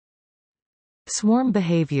Swarm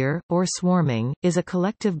behavior, or swarming, is a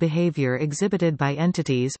collective behavior exhibited by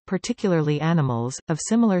entities, particularly animals, of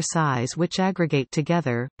similar size which aggregate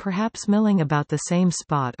together, perhaps milling about the same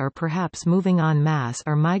spot or perhaps moving en masse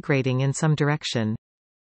or migrating in some direction.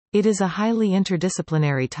 It is a highly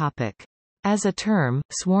interdisciplinary topic. As a term,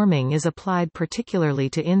 swarming is applied particularly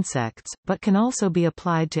to insects, but can also be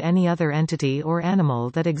applied to any other entity or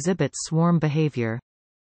animal that exhibits swarm behavior.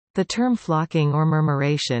 The term flocking or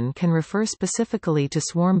murmuration can refer specifically to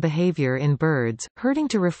swarm behavior in birds, herding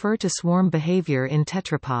to refer to swarm behavior in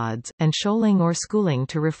tetrapods, and shoaling or schooling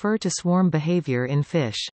to refer to swarm behavior in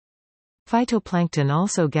fish. Phytoplankton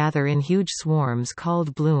also gather in huge swarms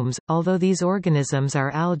called blooms, although these organisms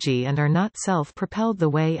are algae and are not self-propelled the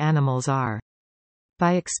way animals are.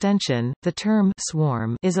 By extension, the term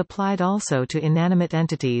swarm is applied also to inanimate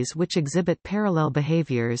entities which exhibit parallel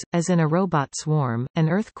behaviors, as in a robot swarm, an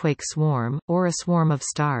earthquake swarm, or a swarm of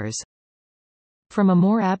stars. From a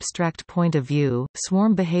more abstract point of view,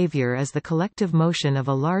 swarm behavior is the collective motion of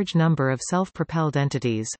a large number of self-propelled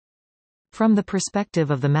entities. From the perspective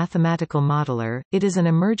of the mathematical modeler, it is an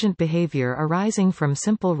emergent behavior arising from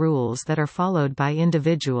simple rules that are followed by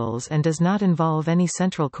individuals and does not involve any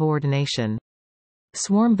central coordination.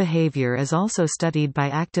 Swarm behavior is also studied by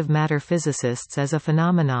active matter physicists as a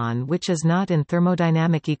phenomenon which is not in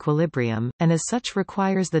thermodynamic equilibrium, and as such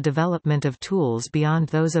requires the development of tools beyond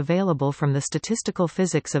those available from the statistical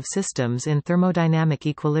physics of systems in thermodynamic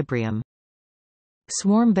equilibrium.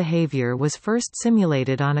 Swarm behavior was first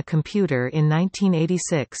simulated on a computer in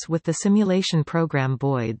 1986 with the simulation program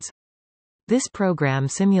Boids. This program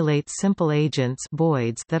simulates simple agents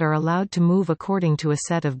Boids that are allowed to move according to a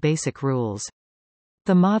set of basic rules.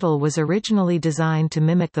 The model was originally designed to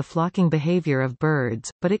mimic the flocking behavior of birds,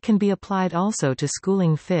 but it can be applied also to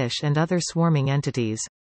schooling fish and other swarming entities.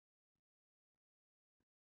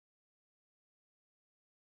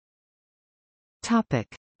 Topic: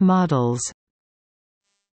 Models.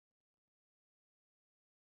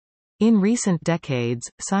 In recent decades,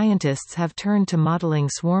 scientists have turned to modeling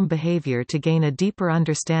swarm behavior to gain a deeper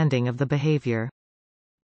understanding of the behavior.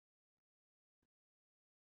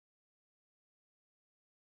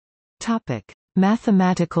 Topic: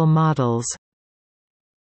 Mathematical models.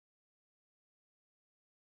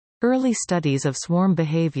 Early studies of swarm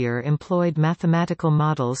behavior employed mathematical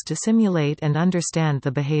models to simulate and understand the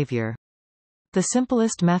behavior. The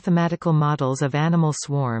simplest mathematical models of animal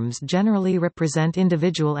swarms generally represent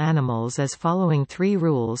individual animals as following three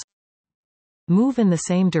rules: move in the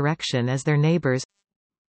same direction as their neighbors,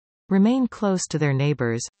 remain close to their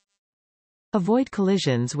neighbors, avoid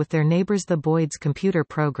collisions with their neighbors. The Boids computer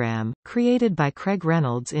program, created by Craig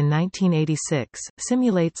Reynolds in 1986,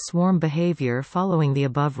 simulates swarm behavior following the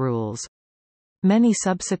above rules. Many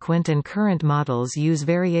subsequent and current models use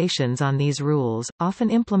variations on these rules, often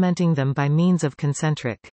implementing them by means of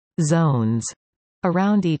concentric zones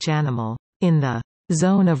around each animal. In the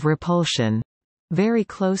zone of repulsion, very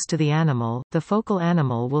close to the animal, the focal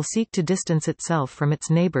animal will seek to distance itself from its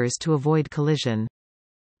neighbors to avoid collision.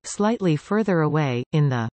 Slightly further away, in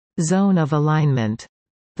the zone of alignment,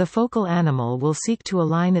 the focal animal will seek to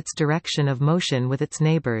align its direction of motion with its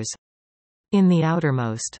neighbors. In the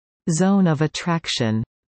outermost zone of attraction,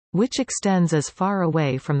 which extends as far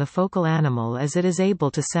away from the focal animal as it is able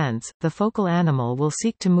to sense, the focal animal will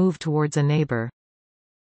seek to move towards a neighbor.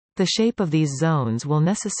 The shape of these zones will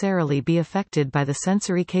necessarily be affected by the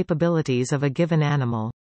sensory capabilities of a given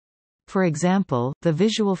animal. For example, the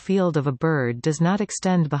visual field of a bird does not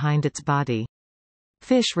extend behind its body.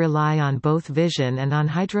 Fish rely on both vision and on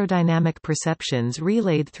hydrodynamic perceptions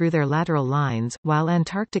relayed through their lateral lines, while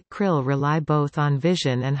Antarctic krill rely both on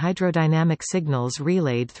vision and hydrodynamic signals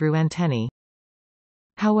relayed through antennae.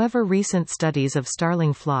 However, recent studies of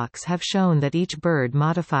starling flocks have shown that each bird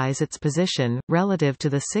modifies its position, relative to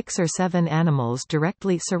the 6 or 7 animals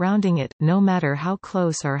directly surrounding it, no matter how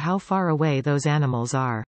close or how far away those animals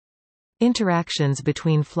are. Interactions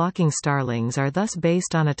between flocking starlings are thus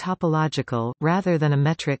based on a topological, rather than a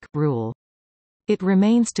metric, rule. It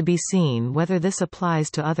remains to be seen whether this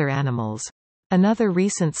applies to other animals. Another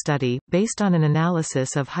recent study, based on an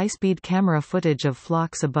analysis of high-speed camera footage of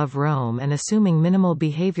flocks above Rome and assuming minimal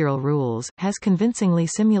behavioral rules, has convincingly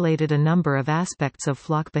simulated a number of aspects of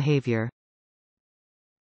flock behavior.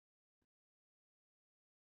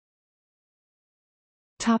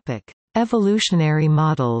 Topic: Evolutionary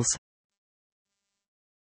models.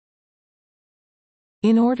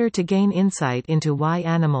 In order to gain insight into why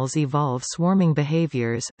animals evolve swarming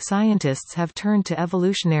behaviors, scientists have turned to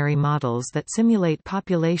evolutionary models that simulate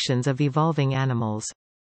populations of evolving animals.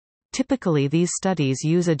 Typically these studies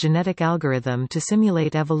use a genetic algorithm to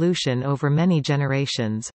simulate evolution over many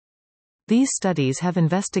generations. These studies have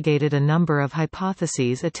investigated a number of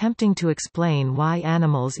hypotheses attempting to explain why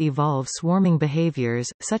animals evolve swarming behaviors,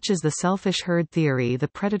 such as the selfish herd theory, the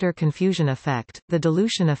predator confusion effect, the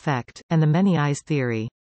dilution effect, and the many eyes theory.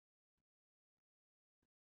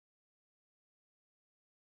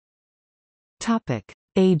 Topic: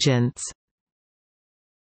 Agents.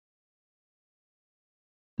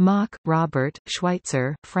 Mock, Robert,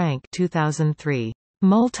 Schweitzer, Frank 2003.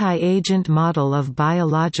 Multi-agent model of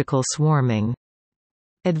biological swarming.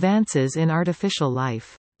 Advances in artificial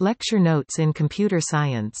life. Lecture notes in computer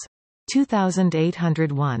science.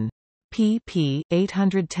 2801. pp.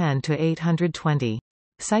 810-820.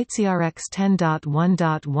 CiteCRX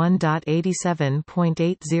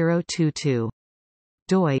 10.1.1.87.8022.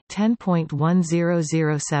 doi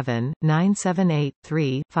 10.1007 978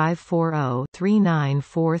 540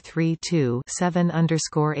 39432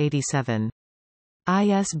 7_87.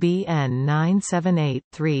 ISBN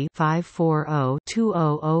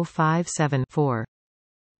 978-3-540-20057-4.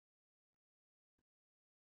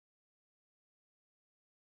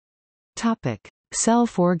 Topic: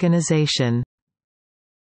 Self-organization.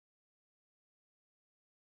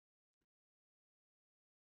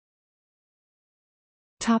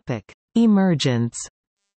 Topic: Emergence.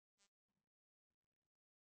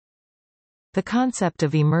 The concept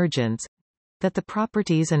of emergence, that the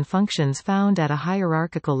properties and functions found at a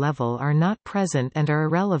hierarchical level are not present and are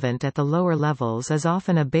irrelevant at the lower levels, is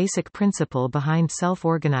often a basic principle behind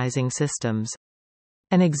self-organizing systems.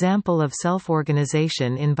 An example of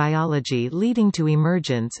self-organization in biology leading to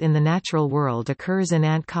emergence in the natural world occurs in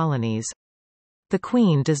ant colonies. The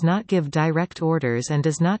queen does not give direct orders and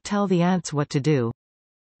does not tell the ants what to do.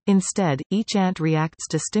 Instead, each ant reacts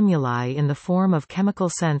to stimuli in the form of chemical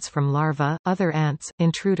scents from larvae, other ants,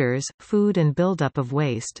 intruders, food and buildup of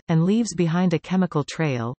waste, and leaves behind a chemical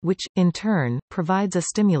trail, which, in turn, provides a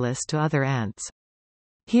stimulus to other ants.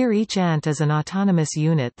 Here each ant is an autonomous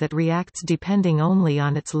unit that reacts depending only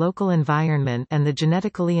on its local environment and the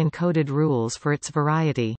genetically encoded rules for its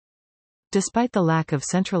variety. Despite the lack of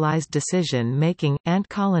centralized decision-making, ant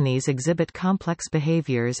colonies exhibit complex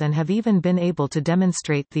behaviors and have even been able to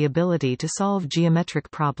demonstrate the ability to solve geometric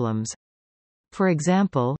problems. For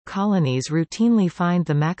example, colonies routinely find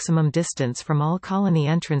the maximum distance from all colony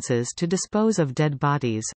entrances to dispose of dead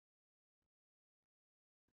bodies.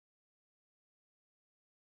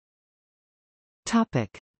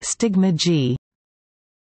 Stigmergy.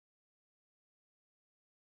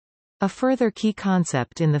 A further key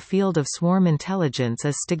concept in the field of swarm intelligence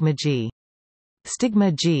is stigmergy.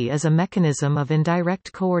 Stigmergy is a mechanism of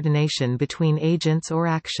indirect coordination between agents or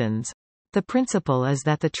actions. The principle is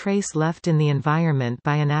that the trace left in the environment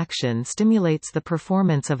by an action stimulates the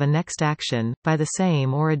performance of a next action, by the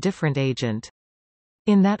same or a different agent.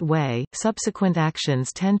 In that way, subsequent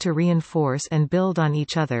actions tend to reinforce and build on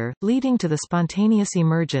each other, leading to the spontaneous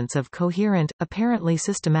emergence of coherent, apparently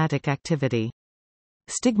systematic activity.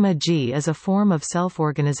 Stigmergy is a form of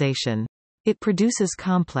self-organization. It produces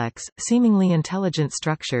complex, seemingly intelligent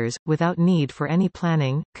structures, without need for any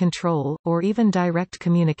planning, control, or even direct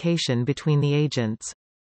communication between the agents.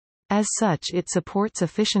 As such, it supports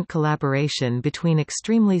efficient collaboration between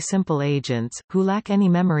extremely simple agents, who lack any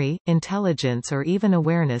memory, intelligence or even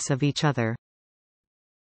awareness of each other.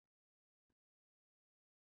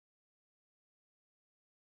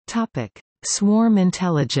 Swarm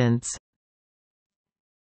intelligence.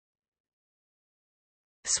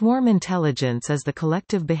 Swarm intelligence is the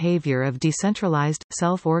collective behavior of decentralized,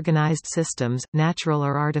 self-organized systems, natural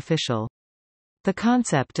or artificial. The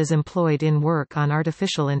concept is employed in work on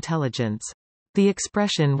artificial intelligence. The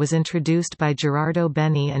expression was introduced by Gerardo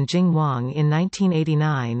Beni and Jing Wang in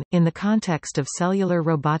 1989. In the context of cellular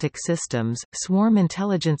robotic systems, swarm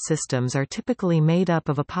intelligence systems are typically made up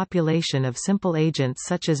of a population of simple agents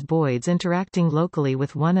such as boids interacting locally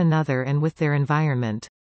with one another and with their environment.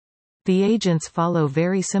 The agents follow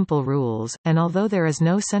very simple rules, and although there is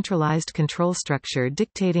no centralized control structure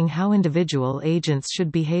dictating how individual agents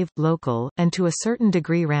should behave, local, and to a certain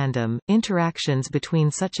degree random, interactions between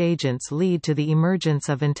such agents lead to the emergence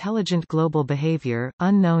of intelligent global behavior,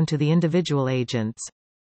 unknown to the individual agents.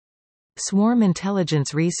 Swarm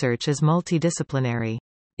intelligence research is multidisciplinary.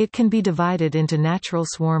 It can be divided into natural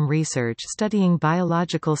swarm research studying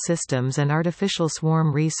biological systems and artificial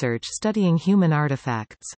swarm research studying human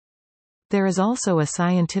artifacts. There is also a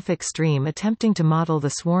scientific stream attempting to model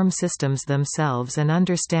the swarm systems themselves and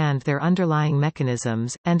understand their underlying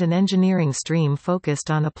mechanisms, and an engineering stream focused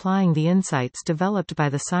on applying the insights developed by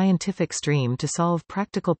the scientific stream to solve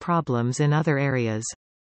practical problems in other areas.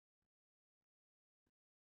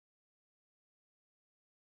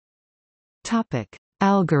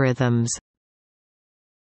 Algorithms.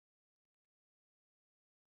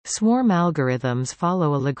 Swarm algorithms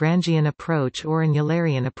follow a Lagrangian approach or an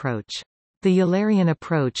Eulerian approach. The Eulerian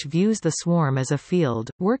approach views the swarm as a field,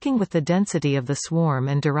 working with the density of the swarm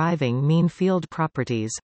and deriving mean field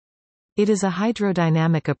properties. It is a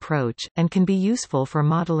hydrodynamic approach, and can be useful for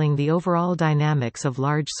modeling the overall dynamics of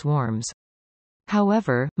large swarms.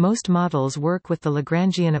 However, most models work with the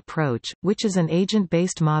Lagrangian approach, which is an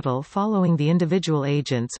agent-based model following the individual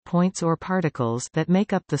agents, points or particles that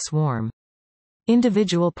make up the swarm.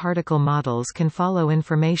 Individual particle models can follow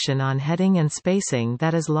information on heading and spacing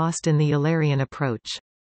that is lost in the Eulerian approach.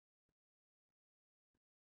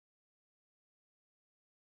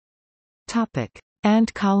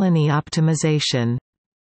 Ant colony optimization.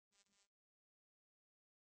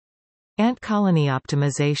 Ant colony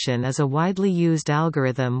optimization is a widely used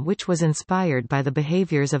algorithm which was inspired by the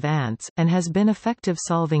behaviors of ants, and has been effective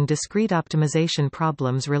solving discrete optimization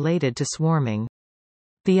problems related to swarming.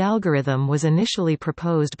 The algorithm was initially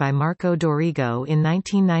proposed by Marco Dorigo in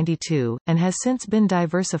 1992, and has since been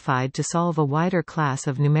diversified to solve a wider class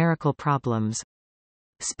of numerical problems.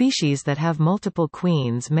 Species that have multiple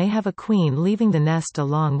queens may have a queen leaving the nest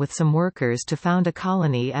along with some workers to found a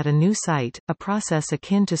colony at a new site, a process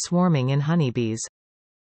akin to swarming in honeybees.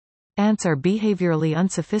 Ants are behaviorally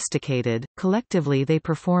unsophisticated, collectively they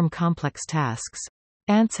perform complex tasks.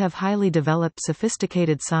 Ants have highly developed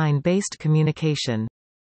sophisticated sign-based communication.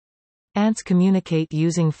 Ants communicate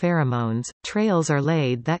using pheromones. Trails are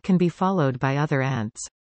laid that can be followed by other ants.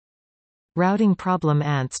 Routing problem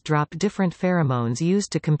ants drop different pheromones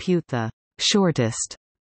used to compute the shortest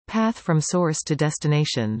path from source to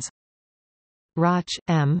destinations. Roch,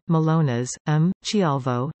 M., Malonas, M.,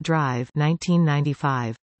 Chialvo, Drive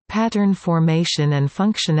 1995. Pattern Formation and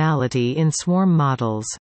Functionality in Swarm Models.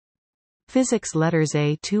 Physics Letters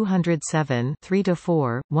A 207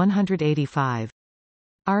 3-4, 185.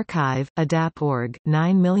 Archive, ADAP.org,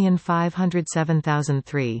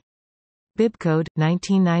 9507003. Bibcode,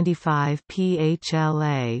 1995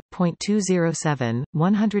 PHLA.207,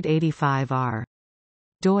 185R.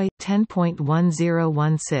 doi,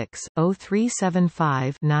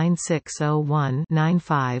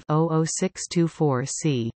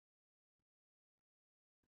 10.1016-0375-9601-95-00624-C.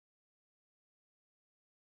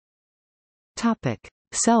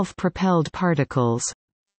 Self-propelled particles.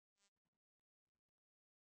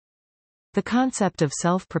 The concept of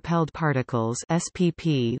self-propelled particles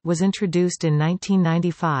 (SPP) was introduced in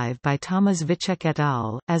 1995 by Thomas Vicek et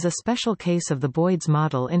al., as a special case of the Boyd's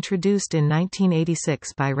model introduced in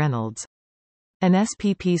 1986 by Reynolds. An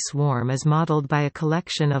SPP swarm is modeled by a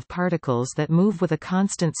collection of particles that move with a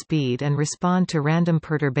constant speed and respond to random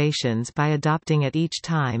perturbations by adopting at each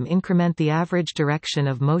time increment the average direction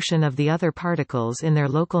of motion of the other particles in their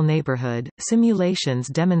local neighborhood. Simulations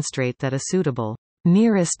demonstrate that a suitable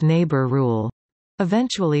nearest neighbor rule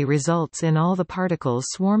eventually results in all the particles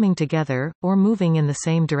swarming together, or moving in the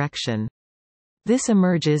same direction. This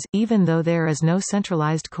emerges, even though there is no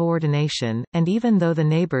centralized coordination, and even though the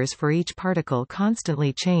neighbors for each particle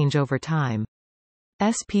constantly change over time.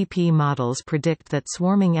 SPP models predict that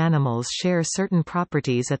swarming animals share certain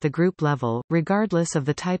properties at the group level, regardless of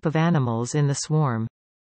the type of animals in the swarm.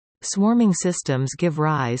 Swarming systems give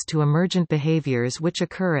rise to emergent behaviors which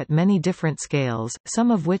occur at many different scales,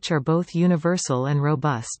 some of which are both universal and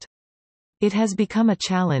robust. It has become a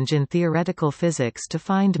challenge in theoretical physics to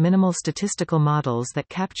find minimal statistical models that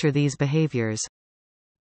capture these behaviors.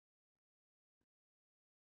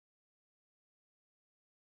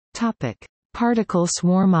 Topic: Particle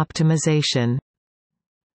swarm optimization.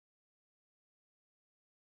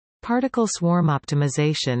 Particle swarm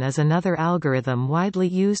optimization is another algorithm widely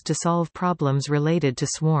used to solve problems related to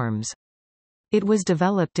swarms. It was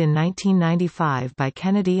developed in 1995 by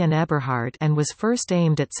Kennedy and Eberhardt and was first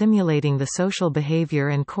aimed at simulating the social behavior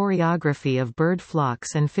and choreography of bird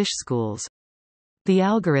flocks and fish schools. The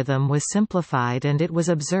algorithm was simplified and it was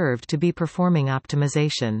observed to be performing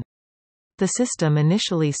optimization. The system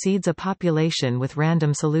initially seeds a population with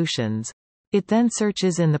random solutions. It then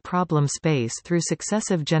searches in the problem space through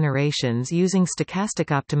successive generations using stochastic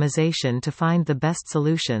optimization to find the best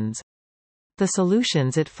solutions. The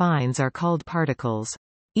solutions it finds are called particles.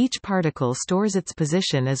 Each particle stores its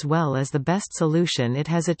position as well as the best solution it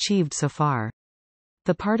has achieved so far.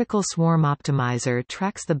 The particle swarm optimizer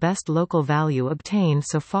tracks the best local value obtained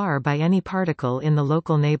so far by any particle in the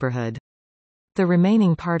local neighborhood. The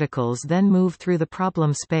remaining particles then move through the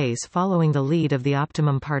problem space following the lead of the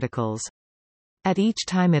optimum particles. At each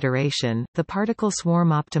time iteration, the particle swarm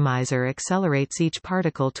optimizer accelerates each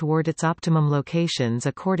particle toward its optimum locations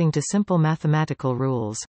according to simple mathematical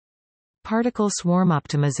rules. Particle swarm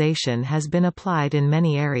optimization has been applied in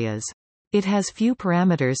many areas. It has few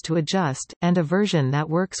parameters to adjust, and a version that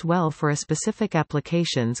works well for a specific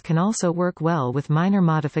applications can also work well with minor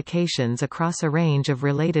modifications across a range of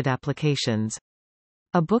related applications.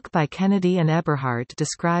 A book by Kennedy and Eberhardt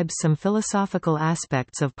describes some philosophical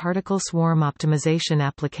aspects of particle swarm optimization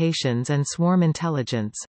applications and swarm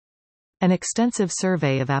intelligence. An extensive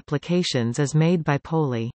survey of applications is made by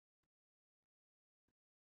Poley.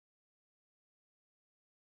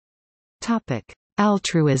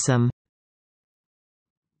 Altruism.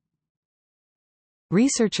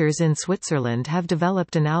 Researchers in Switzerland have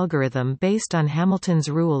developed an algorithm based on Hamilton's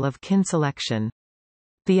rule of kin selection.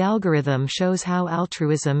 The algorithm shows how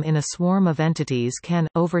altruism in a swarm of entities can,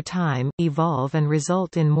 over time, evolve and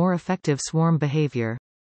result in more effective swarm behavior.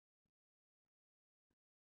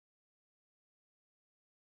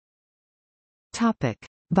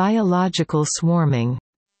 Biological swarming.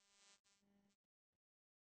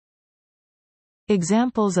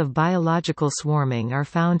 Examples of biological swarming are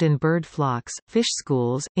found in bird flocks, fish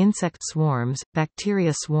schools, insect swarms,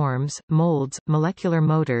 bacteria swarms, molds, molecular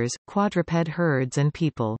motors, quadruped herds and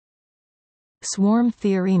people. Swarm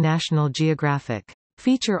Theory, National Geographic.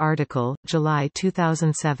 Feature article, July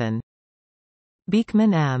 2007.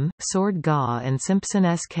 Beekman M., Sword Gaw and Simpson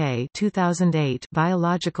S.K. 2008.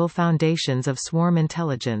 Biological Foundations of Swarm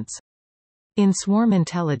Intelligence. In Swarm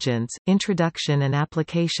Intelligence, Introduction and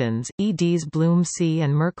Applications, eds Bloom C.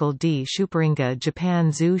 and Merkel D. Schuperinga,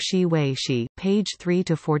 Japan Zhu Shi Wei Shi, page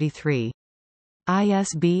 3-43.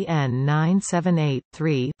 ISBN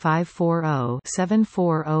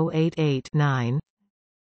 978-3-540-74088-9.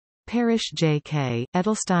 Parrish J.K.,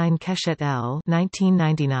 Edelstein Keshet L.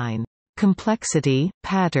 1999. Complexity,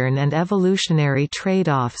 Pattern and Evolutionary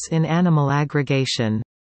Trade-offs in Animal Aggregation.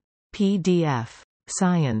 PDF.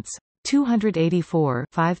 Science. 284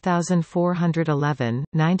 5411,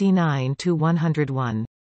 99-101.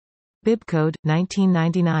 Bibcode,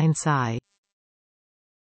 1999 Sci.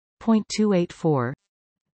 .284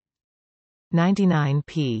 99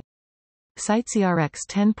 p. CiteCRX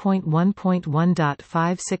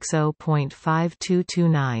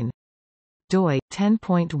 10.1.1.560.5229. doi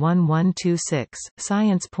 10.1126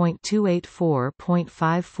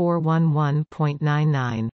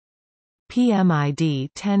 science.284.5411.99. PMID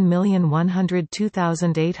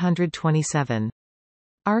 10102827.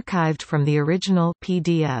 Archived from the original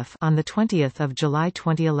PDF on 20 July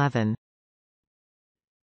 2011.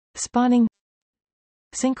 Spawning,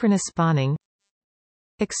 synchronous spawning,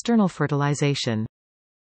 external fertilization.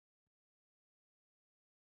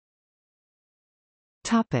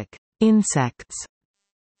 Insects.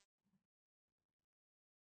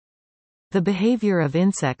 The behavior of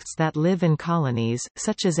insects that live in colonies,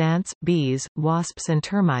 such as ants, bees, wasps and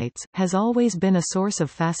termites, has always been a source of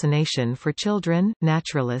fascination for children,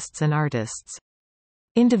 naturalists and artists.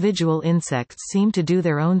 Individual insects seem to do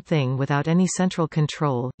their own thing without any central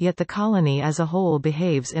control, yet the colony as a whole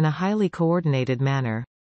behaves in a highly coordinated manner.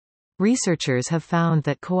 Researchers have found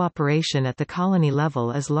that cooperation at the colony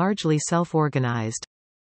level is largely self-organized.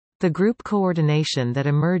 The group coordination that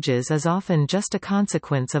emerges is often just a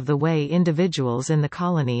consequence of the way individuals in the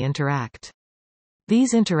colony interact.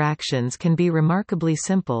 These interactions can be remarkably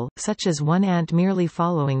simple, such as one ant merely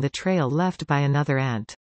following the trail left by another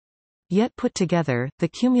ant. Yet put together, the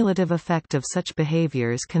cumulative effect of such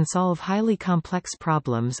behaviors can solve highly complex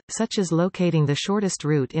problems, such as locating the shortest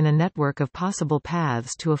route in a network of possible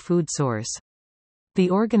paths to a food source. The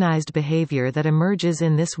organized behavior that emerges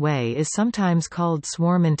in this way is sometimes called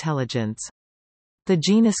swarm intelligence. The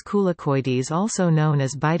genus Culicoides, also known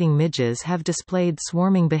as biting midges, have displayed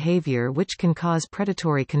swarming behavior which can cause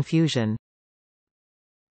predatory confusion.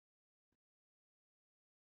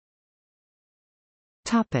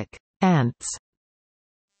 Ants.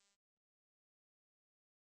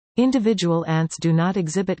 Individual ants do not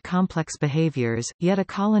exhibit complex behaviors, yet a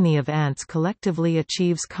colony of ants collectively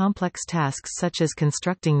achieves complex tasks such as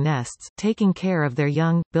constructing nests, taking care of their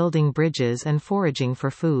young, building bridges and foraging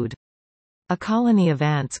for food. A colony of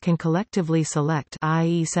ants can collectively select,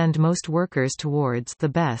 i.e. send most workers towards the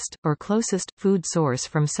best, or closest, food source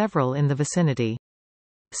from several in the vicinity.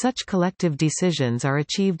 Such collective decisions are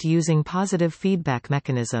achieved using positive feedback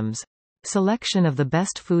mechanisms. Selection of the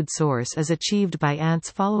best food source is achieved by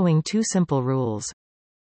ants following two simple rules.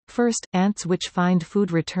 First, ants which find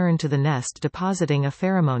food return to the nest depositing a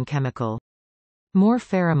pheromone chemical. More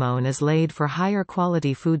pheromone is laid for higher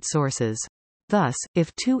quality food sources. Thus,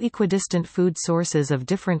 if two equidistant food sources of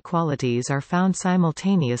different qualities are found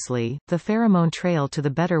simultaneously, the pheromone trail to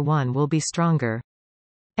the better one will be stronger.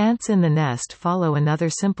 Ants in the nest follow another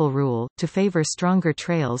simple rule, to favor stronger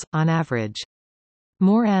trails, on average.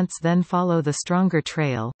 More ants then follow the stronger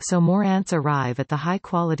trail, so more ants arrive at the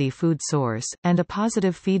high-quality food source, and a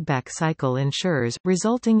positive feedback cycle ensures,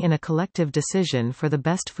 resulting in a collective decision for the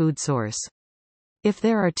best food source. If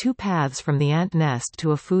there are two paths from the ant nest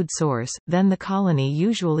to a food source, then the colony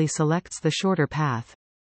usually selects the shorter path.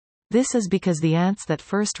 This is because the ants that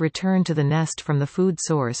first return to the nest from the food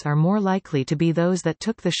source are more likely to be those that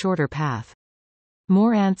took the shorter path.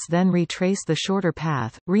 More ants then retrace the shorter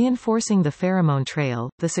path, reinforcing the pheromone trail.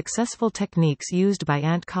 The successful techniques used by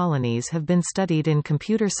ant colonies have been studied in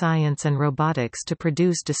computer science and robotics to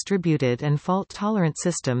produce distributed and fault-tolerant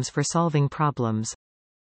systems for solving problems.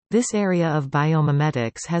 This area of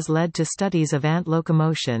biomimetics has led to studies of ant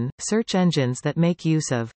locomotion, search engines that make use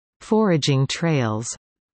of foraging trails,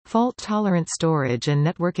 fault-tolerant storage and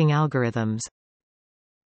networking algorithms.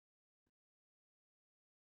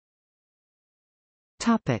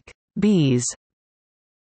 Bees.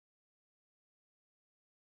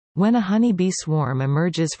 When a honeybee swarm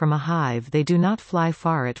emerges from a hive, they do not fly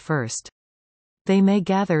far at first. They may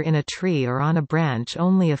gather in a tree or on a branch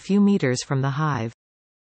only a few meters from the hive.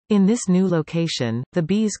 In this new location, the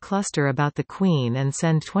bees cluster about the queen and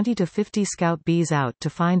send 20 to 50 scout bees out to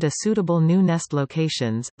find a suitable new nest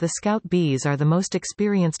locations. The scout bees are the most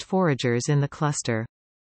experienced foragers in the cluster.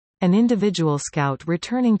 An individual scout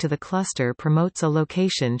returning to the cluster promotes a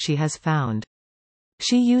location she has found.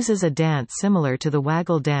 She uses a dance similar to the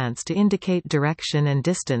waggle dance to indicate direction and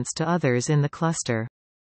distance to others in the cluster.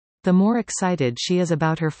 The more excited she is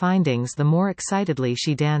about her findings, the more excitedly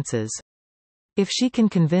she dances. If she can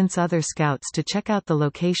convince other scouts to check out the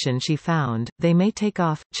location she found, they may take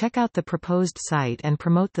off, check out the proposed site and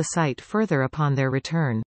promote the site further upon their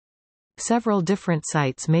return. Several different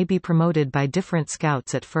sites may be promoted by different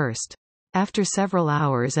scouts at first. After several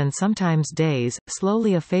hours and sometimes days,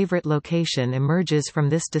 slowly a favorite location emerges from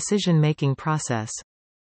this decision-making process.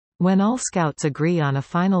 When all scouts agree on a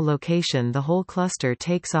final location, the whole cluster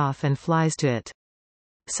takes off and flies to it.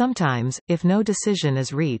 Sometimes, if no decision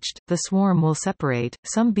is reached, the swarm will separate,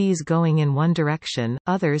 some bees going in one direction,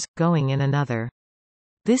 others, going in another.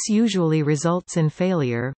 This usually results in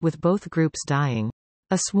failure, with both groups dying.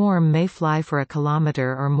 A swarm may fly for a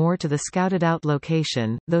kilometer or more to the scouted-out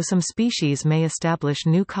location, though some species may establish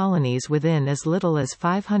new colonies within as little as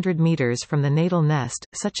 500 meters from the natal nest,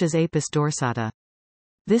 such as Apis dorsata.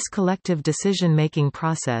 This collective decision-making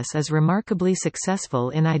process is remarkably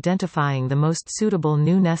successful in identifying the most suitable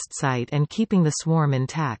new nest site and keeping the swarm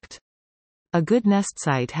intact. A good nest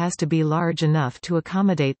site has to be large enough to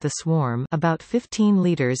accommodate the swarm, about 15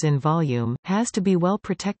 liters in volume, has to be well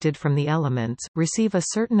protected from the elements, receive a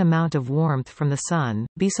certain amount of warmth from the sun,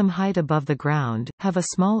 be some height above the ground, have a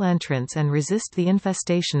small entrance and resist the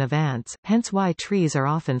infestation of ants, hence why trees are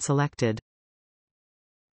often selected.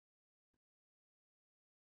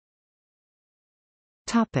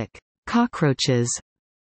 Cockroaches.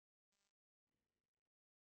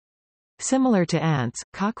 Similar to ants,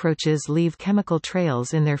 cockroaches leave chemical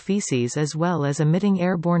trails in their feces as well as emitting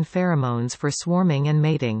airborne pheromones for swarming and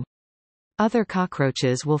mating. Other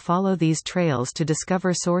cockroaches will follow these trails to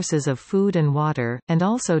discover sources of food and water, and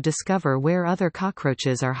also discover where other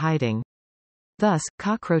cockroaches are hiding. Thus,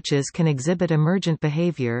 cockroaches can exhibit emergent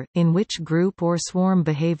behavior, in which group or swarm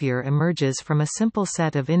behavior emerges from a simple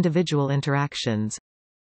set of individual interactions.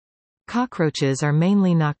 Cockroaches are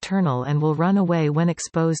mainly nocturnal and will run away when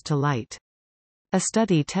exposed to light. A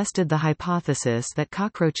study tested the hypothesis that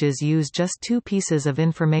cockroaches use just two pieces of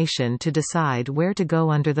information to decide where to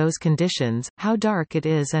go under those conditions, how dark it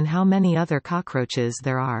is and how many other cockroaches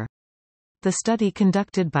there are. The study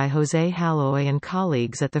conducted by José Halloy and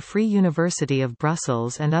colleagues at the Free University of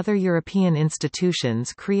Brussels and other European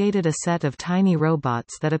institutions created a set of tiny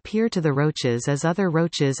robots that appear to the roaches as other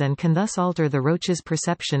roaches and can thus alter the roach's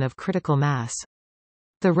perception of critical mass.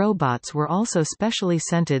 The robots were also specially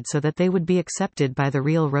scented so that they would be accepted by the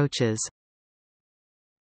real roaches.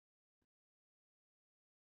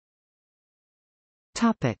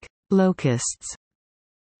 Locusts.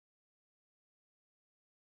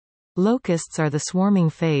 Locusts are the swarming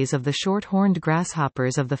phase of the short-horned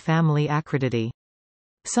grasshoppers of the family Acrididae.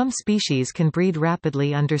 Some species can breed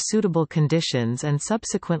rapidly under suitable conditions and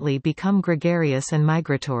subsequently become gregarious and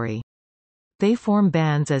migratory. They form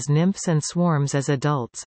bands as nymphs and swarms as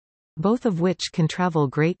adults, both of which can travel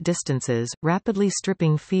great distances, rapidly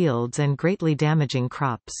stripping fields and greatly damaging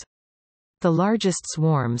crops. The largest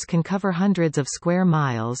swarms can cover hundreds of square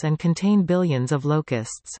miles and contain billions of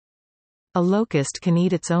locusts. A locust can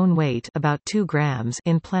eat its own weight, about 2 grams,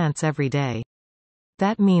 in plants every day.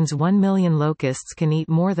 That means 1 million locusts can eat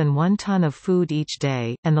more than 1 ton of food each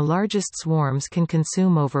day, and the largest swarms can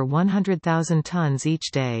consume over 100,000 tons each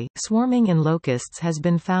day. Swarming in locusts has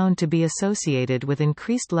been found to be associated with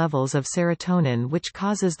increased levels of serotonin, which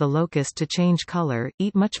causes the locust to change color,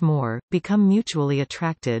 eat much more, become mutually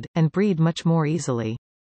attracted, and breed much more easily.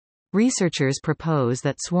 Researchers propose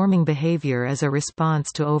that swarming behavior is a response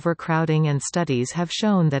to overcrowding, and studies have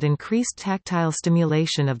shown that increased tactile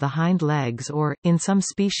stimulation of the hind legs or, in some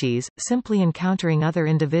species, simply encountering other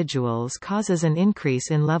individuals causes an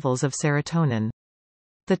increase in levels of serotonin.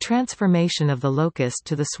 The transformation of the locust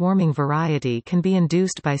to the swarming variety can be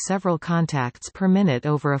induced by several contacts per minute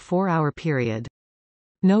over a 4-hour period.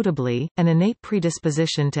 Notably, an innate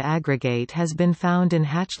predisposition to aggregate has been found in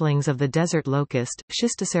hatchlings of the desert locust,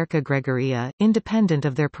 Schistocerca gregaria, independent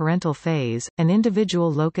of their parental phase. An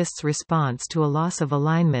individual locust's response to a loss of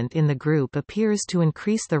alignment in the group appears to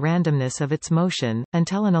increase the randomness of its motion,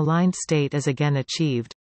 until an aligned state is again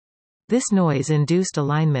achieved. This noise-induced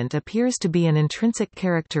alignment appears to be an intrinsic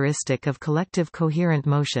characteristic of collective coherent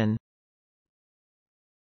motion.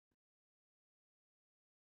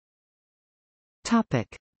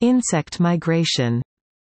 Insect migration.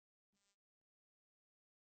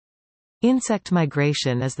 Insect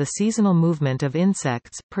migration is the seasonal movement of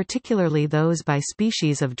insects, particularly those by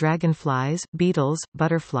species of dragonflies, beetles,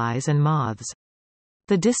 butterflies and moths.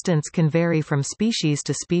 The distance can vary from species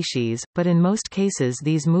to species, but in most cases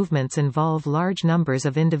these movements involve large numbers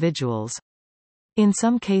of individuals. In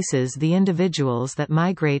some cases the individuals that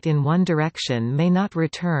migrate in one direction may not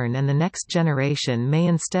return, and the next generation may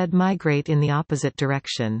instead migrate in the opposite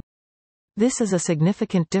direction. This is a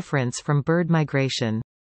significant difference from bird migration.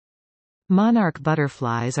 Monarch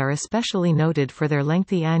butterflies are especially noted for their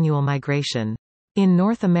lengthy annual migration. In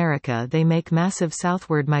North America they make massive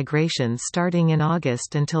southward migrations starting in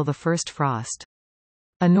August until the first frost.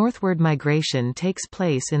 A northward migration takes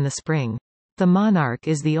place in the spring. The monarch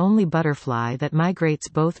is the only butterfly that migrates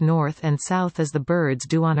both north and south as the birds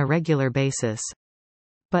do on a regular basis.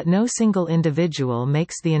 But no single individual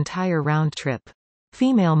makes the entire round trip.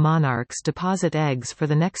 Female monarchs deposit eggs for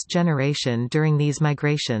the next generation during these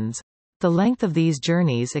migrations. The length of these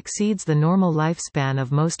journeys exceeds the normal lifespan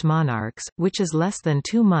of most monarchs, which is less than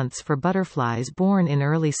 2 months for butterflies born in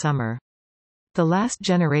early summer. The last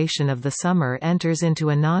generation of the summer enters into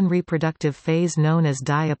a non-reproductive phase known as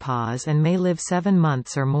diapause and may live 7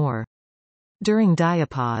 months or more. During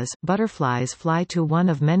diapause, butterflies fly to one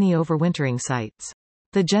of many overwintering sites.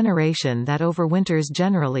 The generation that overwinters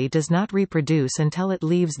generally does not reproduce until it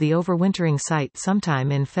leaves the overwintering site sometime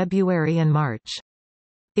in February and March.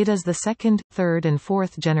 It is the second, third and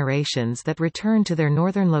fourth generations that return to their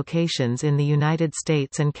northern locations in the United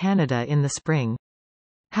States and Canada in the spring.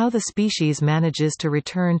 How the species manages to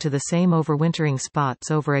return to the same overwintering spots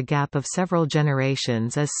over a gap of several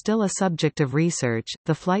generations is still a subject of research.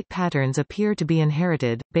 The flight patterns appear to be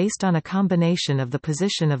inherited, based on a combination of the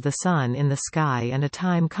position of the sun in the sky and a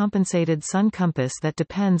time-compensated sun compass that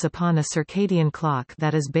depends upon a circadian clock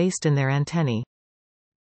that is based in their antennae.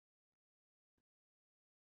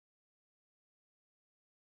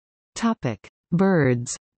 Topic: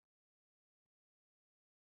 Birds.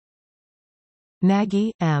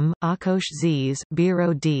 Nagy, M., Akosh Zs.,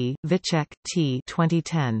 Biro D., Vicek, T.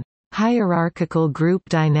 2010. Hierarchical Group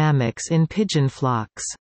Dynamics in Pigeon Flocks.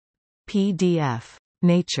 PDF.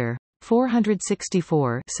 Nature.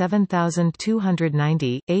 464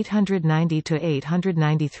 7290,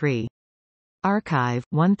 890–893. Archive,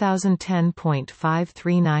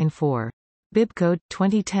 1010.5394. Bibcode,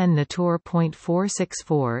 2010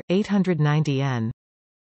 Nature.464, 890N.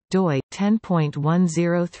 doi,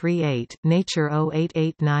 10.1038, Nature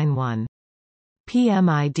 08891.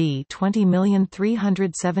 PMID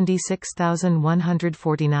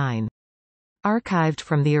 20376149. Archived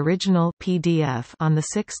from the original PDF on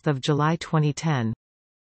 6 July 2010.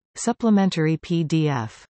 Supplementary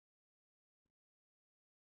PDF.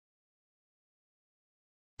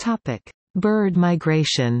 Bird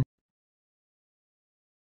migration.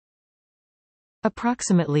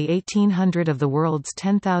 Approximately 1,800 of the world's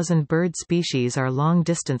 10,000 bird species are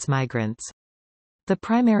long-distance migrants. The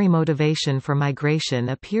primary motivation for migration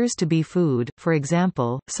appears to be food. For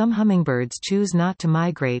example, some hummingbirds choose not to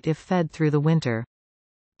migrate if fed through the winter.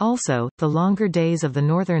 Also, the longer days of the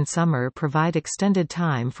northern summer provide extended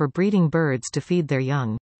time for breeding birds to feed their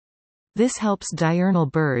young. This helps diurnal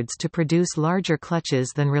birds to produce larger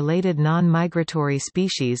clutches than related non-migratory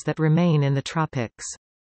species that remain in the tropics.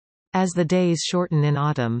 As the days shorten in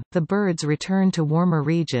autumn, the birds return to warmer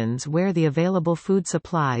regions where the available food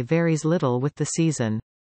supply varies little with the season.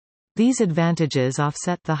 These advantages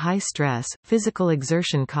offset the high stress, physical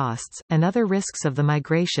exertion costs, and other risks of the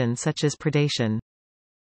migration such as predation.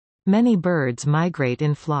 Many birds migrate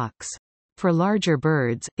in flocks. For larger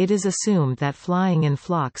birds, it is assumed that flying in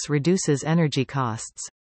flocks reduces energy costs.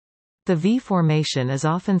 The V formation is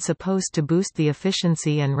often supposed to boost the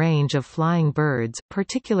efficiency and range of flying birds,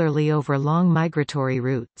 particularly over long migratory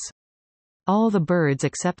routes. All the birds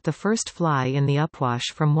except the first fly in the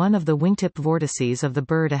upwash from one of the wingtip vortices of the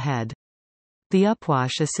bird ahead. The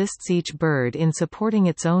upwash assists each bird in supporting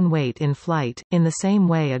its own weight in flight, in the same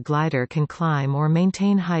way a glider can climb or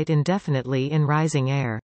maintain height indefinitely in rising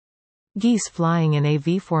air. Geese flying in a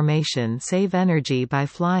V formation save energy by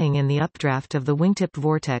flying in the updraft of the wingtip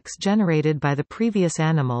vortex generated by the previous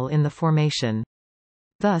animal in the formation.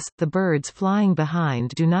 Thus, the birds flying behind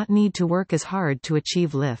do not need to work as hard to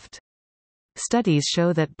achieve lift. Studies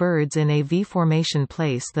show that birds in a V formation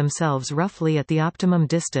place themselves roughly at the optimum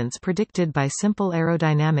distance predicted by simple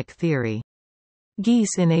aerodynamic theory.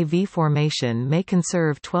 Geese in a V formation may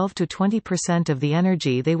conserve 12 to 20% of the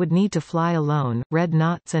energy they would need to fly alone. Red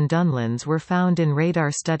knots and dunlins were found in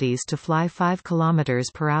radar studies to fly 5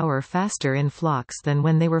 km per hour faster in flocks than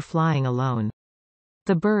when they were flying alone.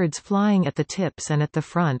 The birds flying at the tips and at the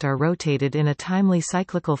front are rotated in a timely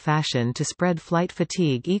cyclical fashion to spread flight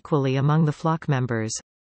fatigue equally among the flock members.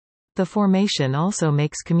 The formation also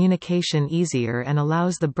makes communication easier and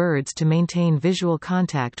allows the birds to maintain visual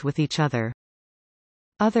contact with each other.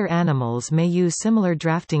 Other animals may use similar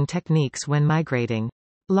drafting techniques when migrating.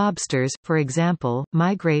 Lobsters, for example,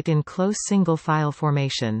 migrate in close single-file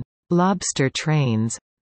formation, lobster trains,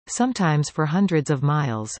 sometimes for hundreds of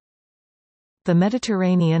miles. The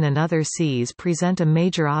Mediterranean and other seas present a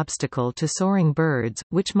major obstacle to soaring birds,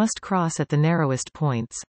 which must cross at the narrowest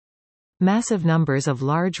points. Massive numbers of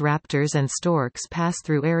large raptors and storks pass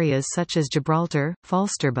through areas such as Gibraltar,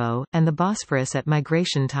 Falsterbo, and the Bosphorus at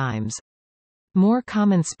migration times. More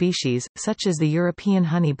common species, such as the European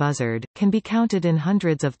honey buzzard, can be counted in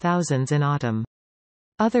hundreds of thousands in autumn.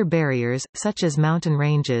 Other barriers, such as mountain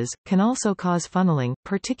ranges, can also cause funneling,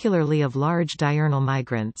 particularly of large diurnal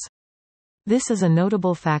migrants. This is a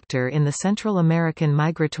notable factor in the Central American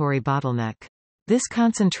migratory bottleneck. This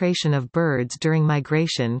concentration of birds during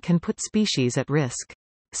migration can put species at risk.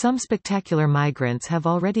 Some spectacular migrants have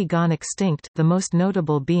already gone extinct, the most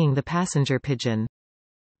notable being the passenger pigeon.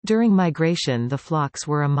 During migration the flocks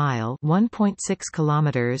were a mile (1.6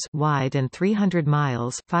 kilometers) wide and 300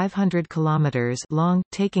 miles (500 kilometers) long,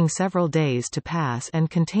 taking several days to pass and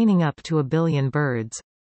containing up to 1 billion birds.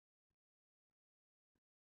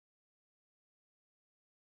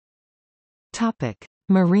 Topic: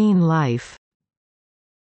 Marine life.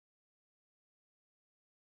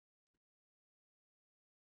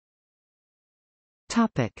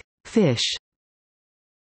 Topic: Fish.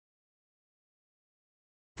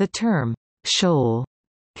 The term shoal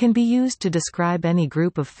can be used to describe any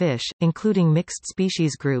group of fish, including mixed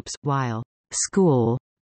species groups, while school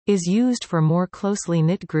is used for more closely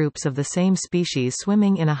knit groups of the same species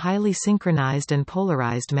swimming in a highly synchronized and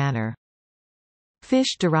polarized manner.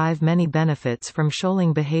 Fish derive many benefits from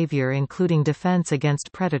shoaling behavior, including defense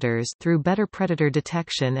against predators through better predator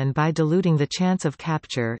detection and by diluting the chance of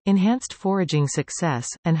capture, enhanced foraging success,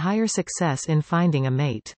 and higher success in finding a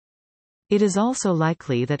mate. It is also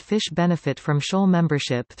likely that fish benefit from shoal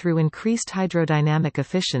membership through increased hydrodynamic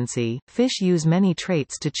efficiency. Fish use many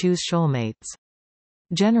traits to choose shoalmates.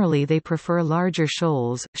 Generally they prefer larger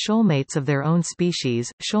shoals, shoalmates of their own species,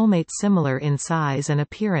 shoalmates similar in size and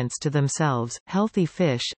appearance to themselves, healthy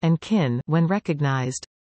fish, and kin when recognized.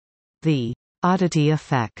 The oddity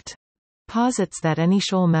effect posits that any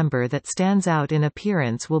shoal member that stands out in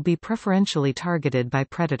appearance will be preferentially targeted by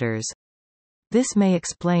predators. This may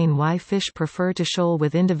explain why fish prefer to shoal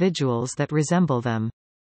with individuals that resemble them.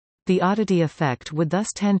 The oddity effect would thus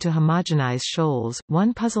tend to homogenize shoals.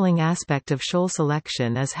 One puzzling aspect of shoal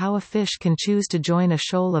selection is how a fish can choose to join a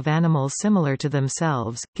shoal of animals similar to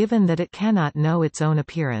themselves, given that it cannot know its own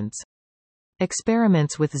appearance.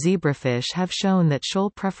 Experiments with zebrafish have shown that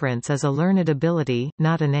shoal preference is a learned ability,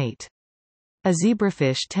 not innate. A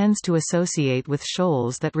zebrafish tends to associate with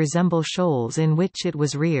shoals that resemble shoals in which it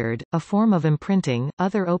was reared, a form of imprinting.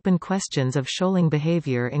 Other open questions of shoaling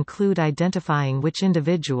behavior include identifying which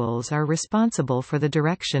individuals are responsible for the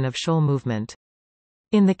direction of shoal movement.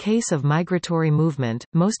 In the case of migratory movement,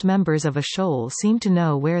 most members of a shoal seem to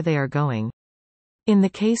know where they are going. In the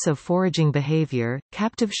case of foraging behavior,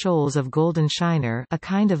 captive shoals of golden shiner, a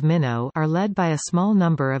kind of minnow, are led by a small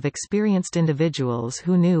number of experienced individuals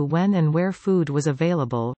who knew when and where food was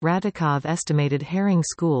available. Radikov estimated herring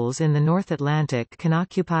schools in the North Atlantic can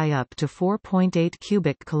occupy up to 4.8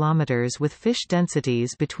 cubic kilometers with fish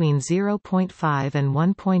densities between 0.5 and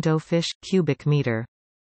 1.0 fish cubic meter.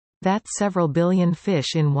 That's several billion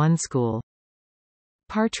fish in one school.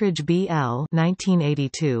 Partridge B.L.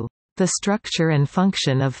 1982. The Structure and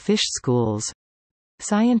Function of Fish Schools.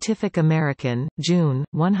 Scientific American, June,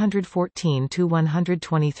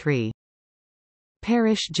 114–123.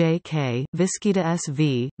 Parrish J.K., Visqueda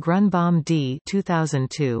S.V., Grunbaum D.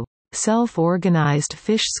 2002. Self-Organized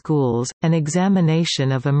Fish Schools, An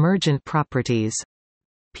Examination of Emergent Properties.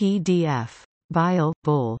 PDF. Bile,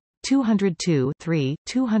 Bull. 202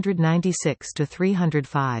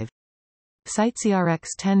 296–305. CiteCRX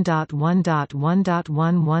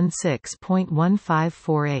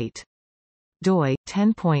 10.1.1.116.1548. doi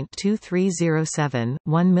 10.2307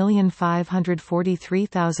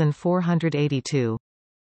 1543482.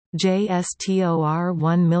 JSTOR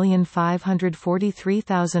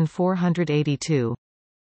 1543482.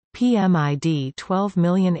 PMID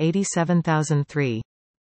 12087003.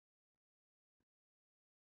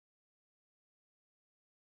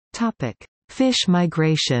 Topic: Fish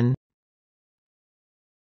migration.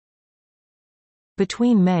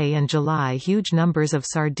 Between May and July, huge numbers of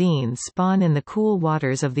sardines spawn in the cool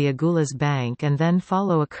waters of the Agulhas Bank and then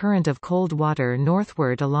follow a current of cold water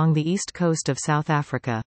northward along the east coast of South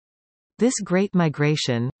Africa. This great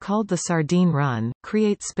migration, called the Sardine Run,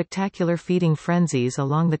 creates spectacular feeding frenzies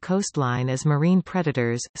along the coastline as marine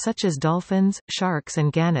predators, such as dolphins, sharks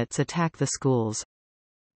and gannets attack the schools.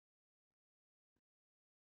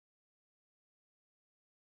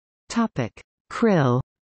 Krill.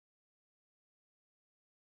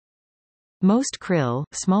 Most krill,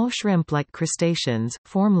 small shrimp-like crustaceans,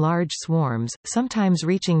 form large swarms, sometimes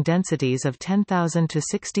reaching densities of 10,000 to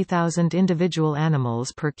 60,000 individual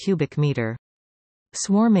animals per cubic meter.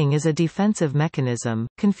 Swarming is a defensive mechanism,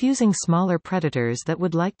 confusing smaller predators that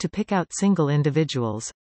would like to pick out single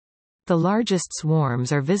individuals. The largest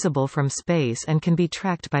swarms are visible from space and can be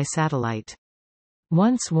tracked by satellite.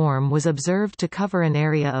 One swarm was observed to cover an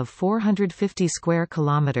area of 450 square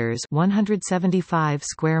kilometers, 175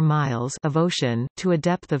 square miles of ocean to a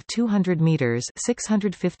depth of 200 meters,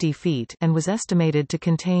 650 feet, and was estimated to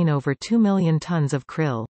contain over 2 million tons of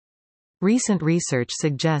krill. Recent research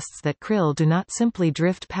suggests that krill do not simply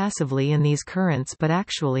drift passively in these currents but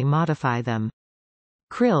actually modify them.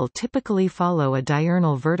 Krill typically follow a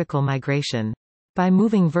diurnal vertical migration. By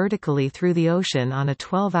moving vertically through the ocean on a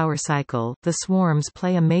 12-hour cycle, the swarms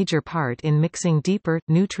play a major part in mixing deeper,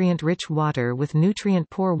 nutrient-rich water with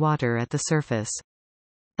nutrient-poor water at the surface.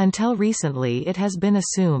 Until recently, it has been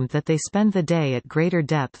assumed that they spend the day at greater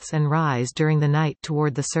depths and rise during the night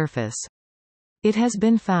toward the surface. It has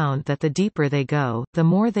been found that the deeper they go, the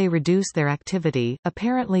more they reduce their activity,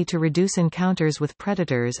 apparently to reduce encounters with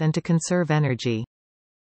predators and to conserve energy.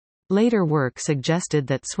 Later work suggested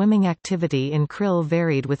that swimming activity in krill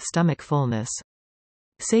varied with stomach fullness.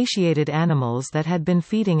 Satiated animals that had been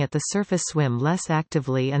feeding at the surface swim less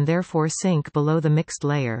actively and therefore sink below the mixed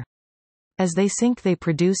layer. As they sink, they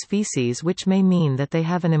produce feces, which may mean that they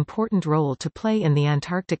have an important role to play in the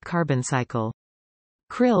Antarctic carbon cycle.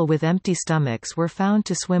 Krill with empty stomachs were found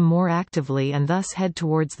to swim more actively and thus head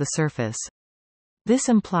towards the surface. This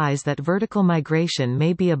implies that vertical migration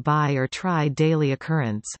may be a bi- or tri-daily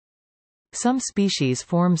occurrence. Some species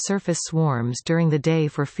form surface swarms during the day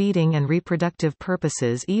for feeding and reproductive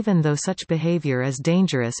purposes, even though such behavior is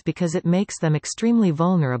dangerous because it makes them extremely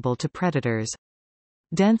vulnerable to predators.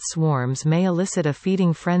 Dense swarms may elicit a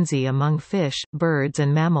feeding frenzy among fish, birds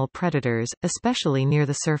and mammal predators, especially near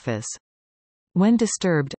the surface. When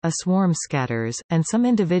disturbed, a swarm scatters, and some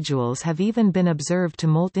individuals have even been observed to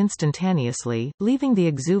molt instantaneously, leaving the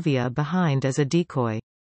exuvia behind as a decoy.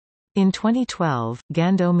 In 2012,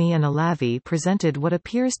 Gandomi and Alavi presented what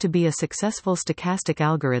appears to be a successful stochastic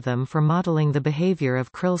algorithm for modeling the behavior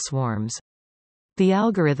of krill swarms. The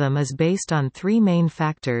algorithm is based on three main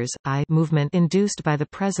factors: I, movement induced by the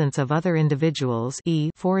presence of other individuals, E,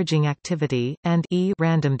 foraging activity, and E,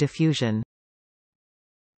 random diffusion.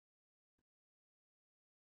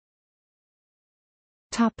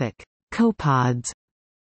 Topic: Copepods.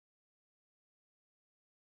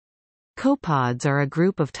 Copepods are a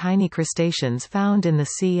group of tiny crustaceans found in the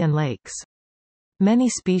sea and lakes. Many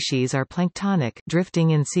species are planktonic,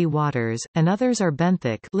 drifting in sea waters, and others are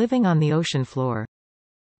benthic, living on the ocean floor.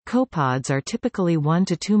 Copepods are typically 1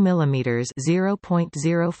 to 2 mm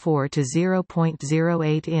 (0.04 to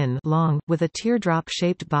 0.08 in) long, with a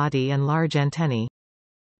teardrop-shaped body and large antennae.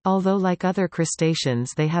 Although like other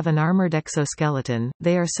crustaceans they have an armored exoskeleton,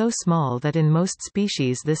 they are so small that in most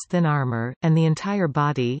species this thin armor, and the entire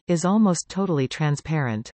body, is almost totally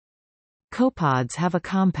transparent. Copepods have a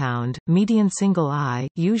compound, median single eye,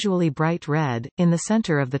 usually bright red, in the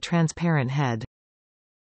center of the transparent head.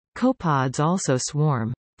 Copepods also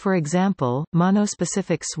swarm. For example,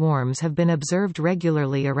 monospecific swarms have been observed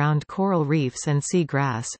regularly around coral reefs and sea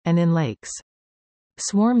grass, and in lakes.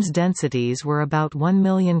 Swarms' densities were about 1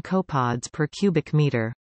 million copepods per cubic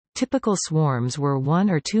meter. Typical swarms were 1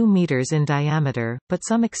 or 2 meters in diameter, but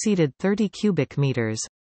some exceeded 30 cubic meters.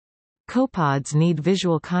 Copepods need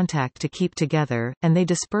visual contact to keep together, and they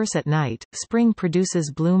disperse at night. Spring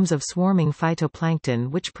produces blooms of swarming phytoplankton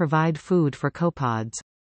which provide food for copepods.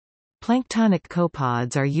 Planktonic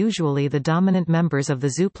copepods are usually the dominant members of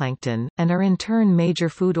the zooplankton, and are in turn major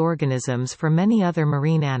food organisms for many other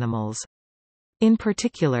marine animals. In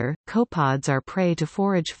particular, copepods are prey to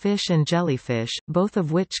forage fish and jellyfish, both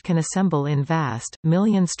of which can assemble in vast,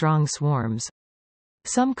 million-strong swarms.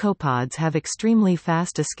 Some copepods have extremely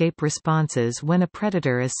fast escape responses when a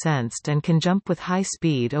predator is sensed and can jump with high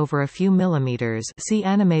speed over a few millimeters. See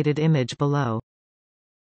animated image below.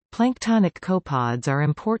 Planktonic copepods are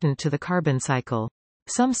important to the carbon cycle.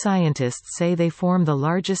 Some scientists say they form the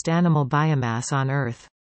largest animal biomass on Earth.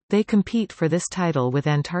 They compete for this title with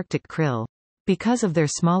Antarctic krill. Because of their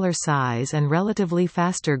smaller size and relatively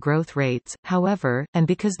faster growth rates, however, and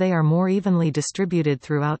because they are more evenly distributed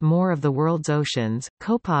throughout more of the world's oceans,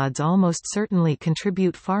 copepods almost certainly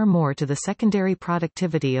contribute far more to the secondary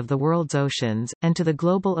productivity of the world's oceans, and to the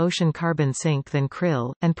global ocean carbon sink than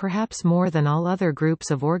krill, and perhaps more than all other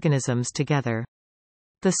groups of organisms together.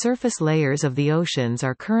 The surface layers of the oceans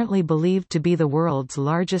are currently believed to be the world's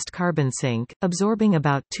largest carbon sink, absorbing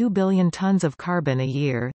about 2 billion tons of carbon a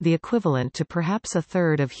year, the equivalent to perhaps a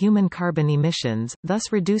third of human carbon emissions,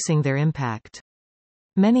 thus reducing their impact.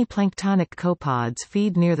 Many planktonic copepods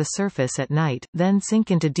feed near the surface at night, then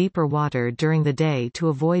sink into deeper water during the day to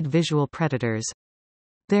avoid visual predators.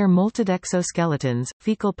 Their molted exoskeletons,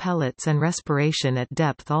 fecal pellets and respiration at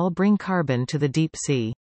depth all bring carbon to the deep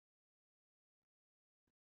sea.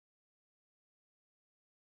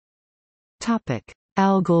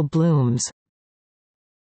 Algal blooms.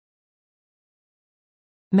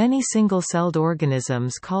 Many single-celled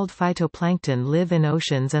organisms called phytoplankton live in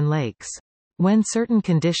oceans and lakes. When certain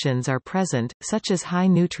conditions are present, such as high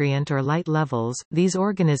nutrient or light levels, these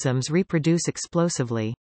organisms reproduce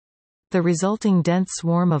explosively. The resulting dense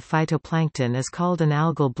swarm of phytoplankton is called an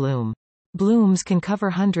algal bloom. Blooms can cover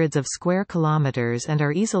hundreds of square kilometers and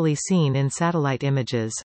are easily seen in satellite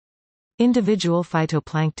images. Individual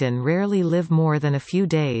phytoplankton rarely live more than a few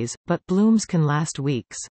days, but blooms can last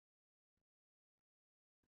weeks.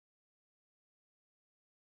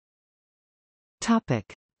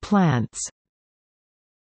 Plants.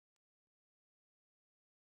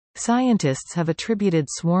 Scientists have attributed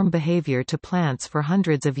swarm behavior to plants for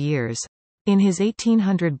hundreds of years. In his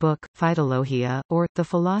 1800 book, Phytologia, or, The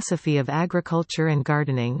Philosophy of Agriculture and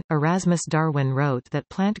Gardening, Erasmus Darwin wrote that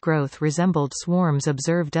plant growth resembled swarms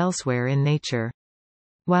observed elsewhere in nature.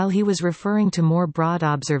 While he was referring to more broad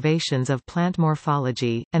observations of plant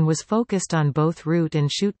morphology, and was focused on both root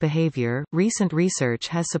and shoot behavior, recent research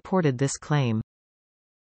has supported this claim.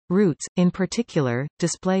 Roots, in particular,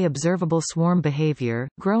 display observable swarm behavior,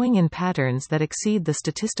 growing in patterns that exceed the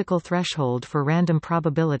statistical threshold for random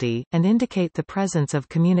probability, and indicate the presence of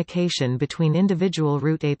communication between individual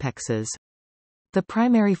root apexes. The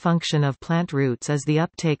primary function of plant roots is the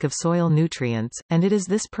uptake of soil nutrients, and it is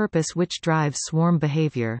this purpose which drives swarm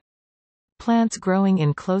behavior. Plants growing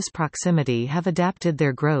in close proximity have adapted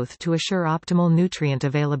their growth to assure optimal nutrient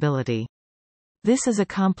availability. This is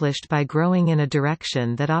accomplished by growing in a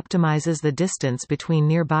direction that optimizes the distance between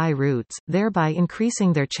nearby roots, thereby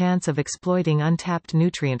increasing their chance of exploiting untapped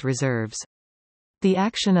nutrient reserves. The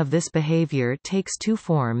action of this behavior takes two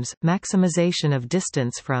forms: maximization of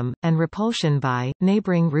distance from, and repulsion by,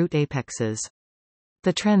 neighboring root apexes.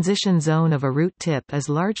 The transition zone of a root tip is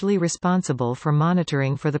largely responsible for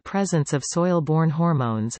monitoring for the presence of soil-borne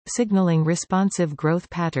hormones, signaling responsive growth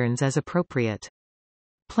patterns as appropriate.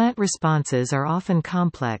 Plant responses are often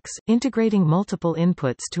complex, integrating multiple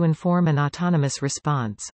inputs to inform an autonomous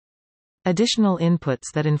response. Additional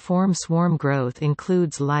inputs that inform swarm growth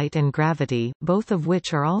includes light and gravity, both of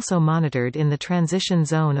which are also monitored in the transition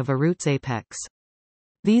zone of a root's apex.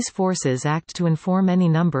 These forces act to inform any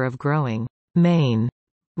number of growing main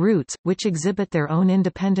roots, which exhibit their own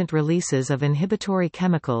independent releases of inhibitory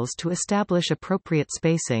chemicals to establish appropriate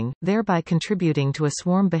spacing, thereby contributing to a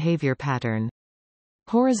swarm behavior pattern.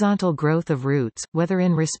 Horizontal growth of roots, whether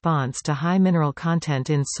in response to high mineral content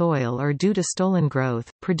in soil or due to stolon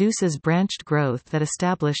growth, produces branched growth that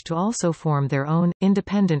establish to also form their own,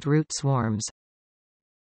 independent root swarms.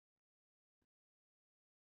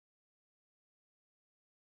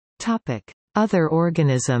 Other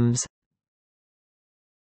organisms.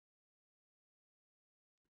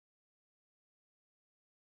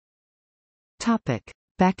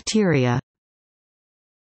 Bacteria.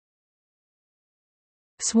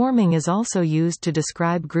 Swarming is also used to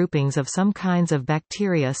describe groupings of some kinds of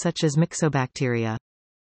bacteria such as myxobacteria.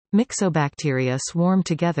 Myxobacteria swarm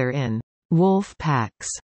together in wolf packs,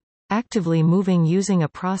 actively moving using a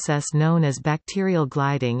process known as bacterial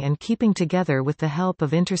gliding and keeping together with the help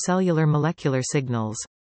of intercellular molecular signals.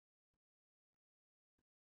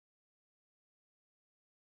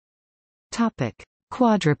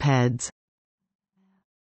 Quadrupeds.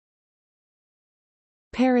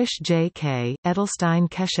 Parrish J.K.,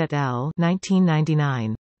 Edelstein-Kesch et al.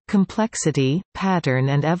 1999. Complexity, Pattern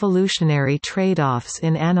and Evolutionary Trade-offs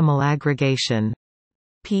in Animal Aggregation.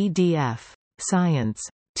 PDF. Science.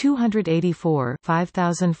 284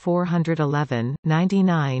 5411,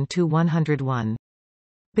 99-101.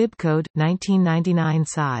 Bibcode, 1999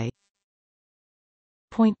 Sci.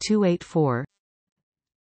 .284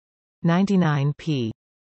 99 p.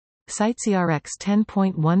 CiteCRX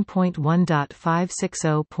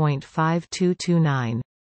 10.1.1.560.5229.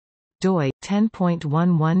 doi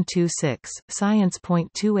 10.1126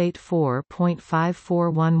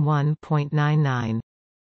 science.284.5411.99.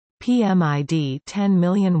 PMID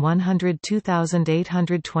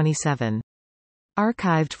 10102827.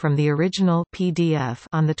 Archived from the original PDF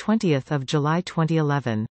on the 20th of July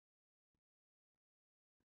 2011.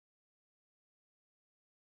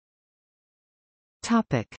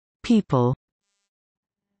 Topic: People.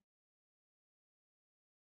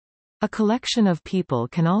 A collection of people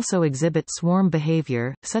can also exhibit swarm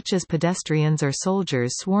behavior, such as pedestrians or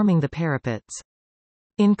soldiers swarming the parapets.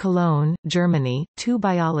 In Cologne, Germany, two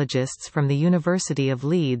biologists from the University of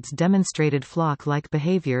Leeds demonstrated flock-like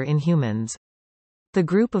behavior in humans. The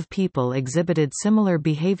group of people exhibited similar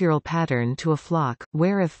behavioral pattern to a flock,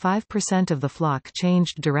 where if 5% of the flock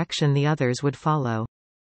changed direction the others would follow.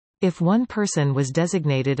 If one person was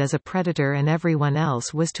designated as a predator and everyone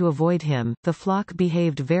else was to avoid him, the flock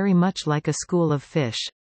behaved very much like a school of fish.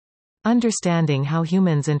 Understanding how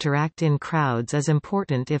humans interact in crowds is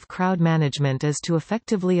important if crowd management is to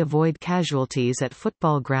effectively avoid casualties at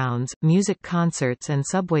football grounds, music concerts and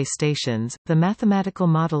subway stations. The mathematical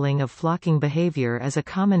modeling of flocking behavior is a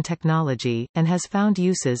common technology, and has found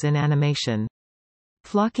uses in animation.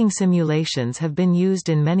 Flocking simulations have been used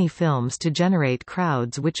in many films to generate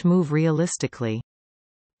crowds which move realistically.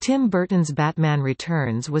 Tim Burton's Batman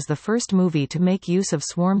Returns was the first movie to make use of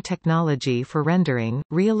swarm technology for rendering,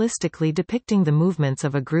 realistically depicting the movements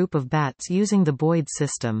of a group of bats using the Boyd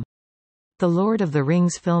system. The Lord of the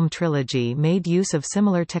Rings film trilogy made use of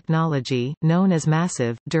similar technology, known as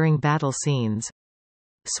massive, during battle scenes.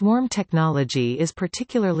 Swarm technology is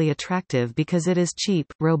particularly attractive because it is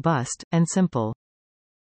cheap, robust, and simple.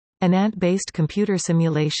 An ant-based computer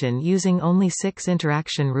simulation using only 6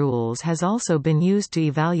 interaction rules has also been used to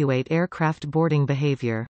evaluate aircraft boarding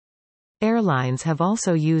behavior. Airlines have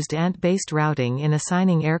also used ant-based routing in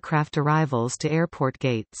assigning aircraft arrivals to airport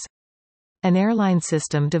gates. An airline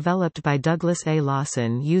system developed by Douglas A.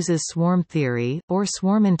 Lawson uses swarm theory, or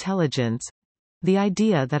swarm intelligence, the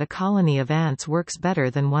idea that a colony of ants works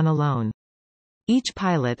better than one alone. Each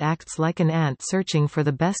pilot acts like an ant searching for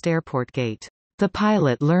the best airport gate. The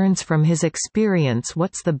pilot learns from his experience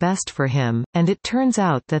what's the best for him, and it turns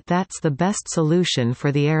out that that's the best solution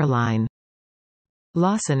for the airline.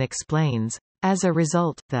 Lawson explains. As a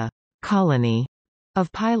result, the colony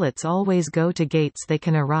of pilots always go to gates they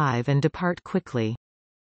can arrive and depart quickly.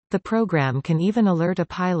 The program can even alert a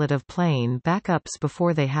pilot of plane backups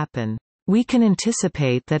before they happen. We can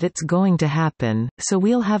anticipate that it's going to happen, so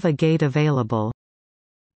we'll have a gate available.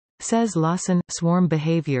 Says Lawson. Swarm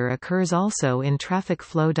behavior occurs also in traffic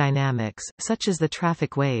flow dynamics, such as the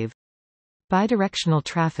traffic wave. Bidirectional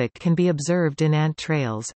traffic can be observed in ant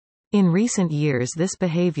trails. In recent years this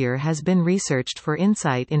behavior has been researched for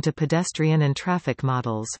insight into pedestrian and traffic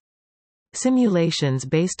models. Simulations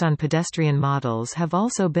based on pedestrian models have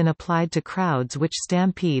also been applied to crowds which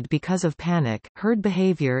stampede because of panic. Herd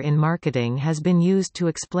behavior in marketing has been used to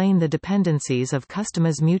explain the dependencies of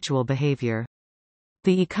customers' mutual behavior.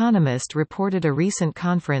 The Economist reported a recent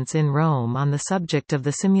conference in Rome on the subject of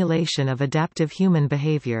the simulation of adaptive human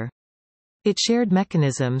behavior. It shared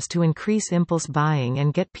mechanisms to increase impulse buying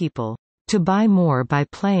and get people to buy more by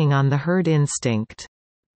playing on the herd instinct.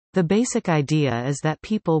 The basic idea is that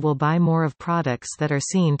people will buy more of products that are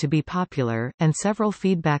seen to be popular, and several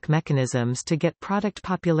feedback mechanisms to get product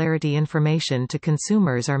popularity information to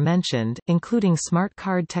consumers are mentioned, including smart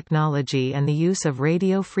card technology and the use of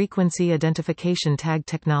radio frequency identification tag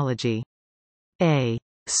technology. A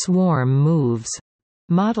swarm moves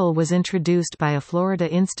model was introduced by a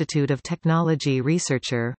Florida Institute of Technology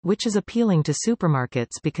researcher, which is appealing to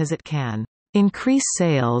supermarkets because it can increase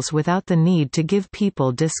sales without the need to give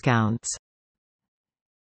people discounts.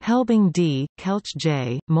 Helbing D., Kelch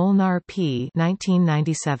J., Molnar P.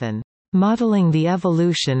 1997. Modeling the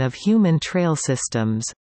Evolution of Human Trail Systems.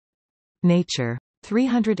 Nature.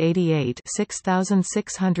 388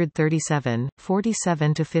 6637,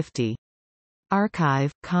 47-50.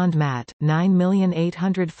 Archive, Cond Mat.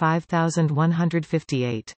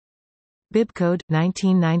 9805158. Bibcode,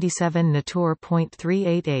 1997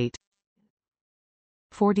 Natur.388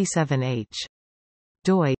 47H.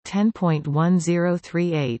 doi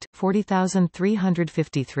 10.1038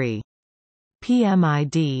 40353.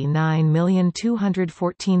 PMID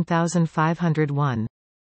 9214501.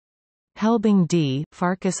 Helbing D.,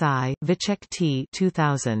 Farkas I., Vicek T.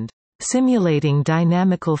 2000. Simulating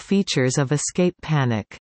Dynamical Features of Escape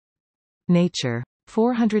Panic. Nature.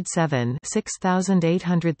 407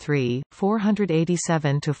 6803,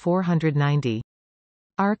 487-490.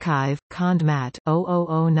 Archive, Cond Mat.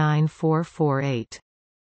 00094448.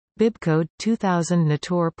 Bibcode, 2000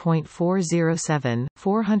 Natur.407,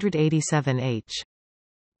 487H.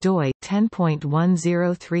 doi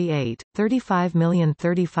 10.1038,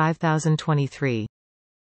 35035023.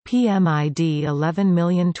 PMID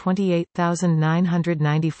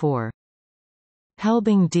 11028994.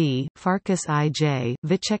 Helbing D., Farkas I. J.,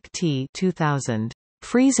 Vicek T. 2000.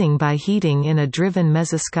 Freezing by Heating in a Driven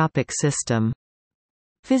Mesoscopic System.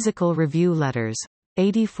 Physical Review Letters.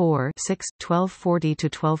 84 6,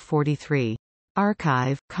 1240-1243.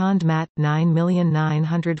 Archive, Cond Mat.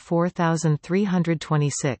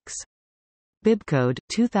 9904326. Bibcode,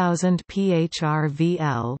 2000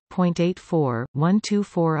 PHRVL.84,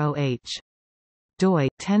 1240H. doi,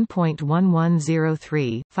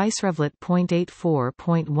 10.1103,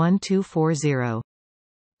 Feisrevlet.84.1240.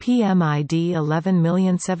 PMID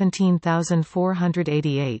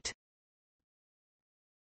 11017488.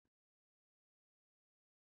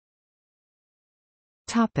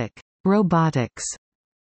 Robotics.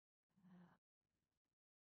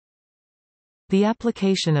 The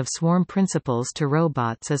application of swarm principles to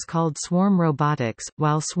robots is called swarm robotics,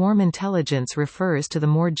 while swarm intelligence refers to the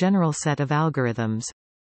more general set of algorithms.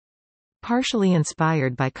 Partially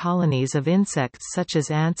inspired by colonies of insects such as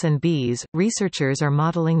ants and bees, researchers are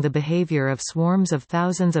modeling the behavior of swarms of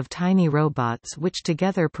thousands of tiny robots which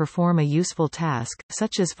together perform a useful task,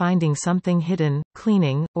 such as finding something hidden,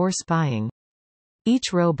 cleaning, or spying.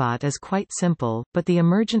 Each robot is quite simple, but the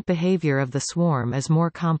emergent behavior of the swarm is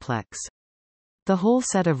more complex. The whole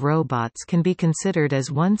set of robots can be considered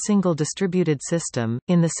as one single distributed system,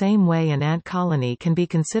 in the same way an ant colony can be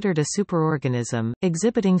considered a superorganism,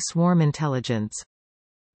 exhibiting swarm intelligence.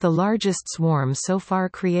 The largest swarm so far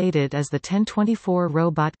created is the 1024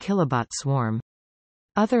 robot kilobot swarm.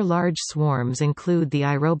 Other large swarms include the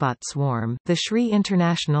iRobot swarm, the SRI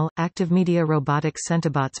International, ActiveMedia Robotics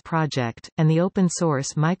Centibots project, and the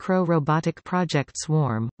open-source Micro Robotic Project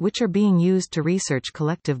swarm, which are being used to research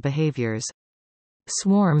collective behaviors.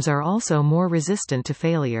 Swarms are also more resistant to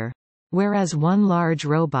failure. Whereas one large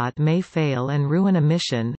robot may fail and ruin a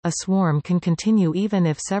mission, a swarm can continue even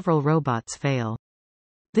if several robots fail.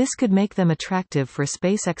 This could make them attractive for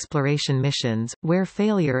space exploration missions, where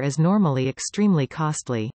failure is normally extremely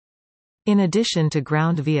costly. In addition to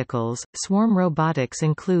ground vehicles, swarm robotics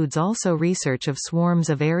includes also research of swarms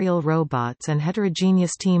of aerial robots and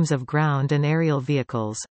heterogeneous teams of ground and aerial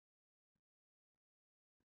vehicles.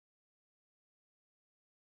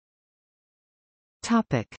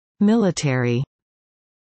 Military.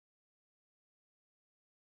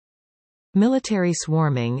 Military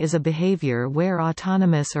swarming is a behavior where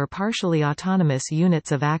autonomous or partially autonomous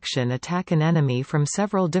units of action attack an enemy from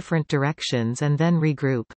several different directions and then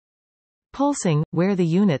regroup. Pulsing, where the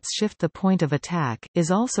units shift the point of attack, is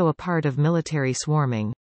also a part of military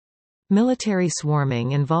swarming. Military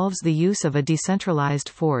swarming involves the use of a decentralized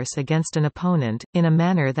force against an opponent, in a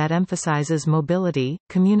manner that emphasizes mobility,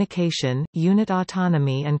 communication, unit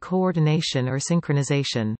autonomy and coordination or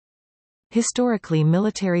synchronization. Historically,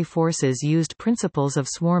 military forces used principles of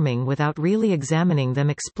swarming without really examining them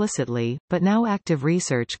explicitly, but now active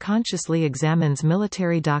research consciously examines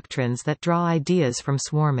military doctrines that draw ideas from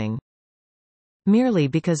swarming. Merely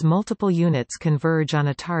because multiple units converge on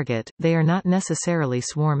a target, they are not necessarily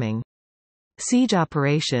swarming. Siege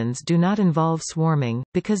operations do not involve swarming,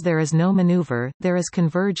 because there is no maneuver, there is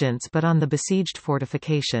convergence but on the besieged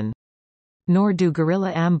fortification. Nor do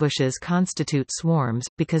guerrilla ambushes constitute swarms,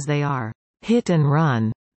 because they are hit and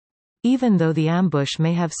run. Even though the ambush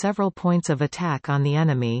may have several points of attack on the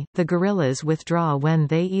enemy, the guerrillas withdraw when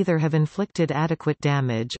they either have inflicted adequate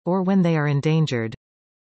damage, or when they are endangered.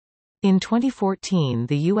 In 2014,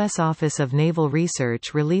 the U.S. Office of Naval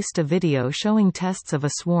Research released a video showing tests of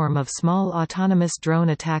a swarm of small autonomous drone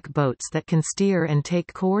attack boats that can steer and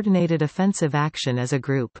take coordinated offensive action as a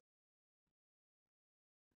group.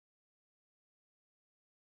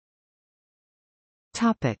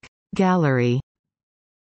 Topic Gallery.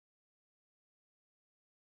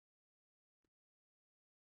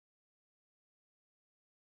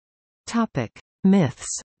 Topic Myths.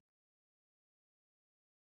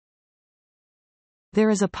 There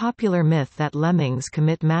is a popular myth that lemmings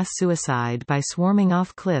commit mass suicide by swarming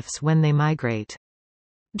off cliffs when they migrate.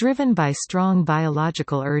 Driven by strong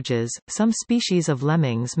biological urges, some species of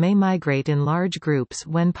lemmings may migrate in large groups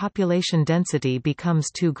when population density becomes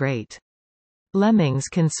too great. Lemmings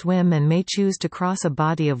can swim and may choose to cross a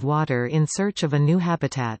body of water in search of a new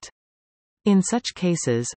habitat. In such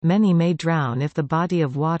cases, many may drown if the body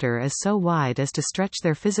of water is so wide as to stretch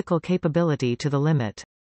their physical capability to the limit.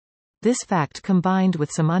 This fact, combined with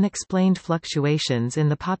some unexplained fluctuations in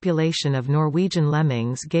the population of Norwegian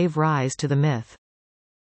lemmings, gave rise to the myth.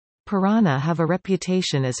 Piranha have a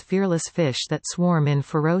reputation as fearless fish that swarm in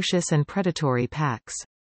ferocious and predatory packs.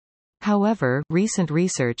 However, recent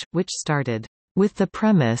research, which started with the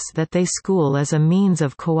premise that they school as a means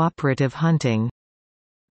of cooperative hunting,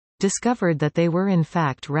 discovered that they were in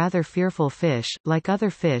fact rather fearful fish, like other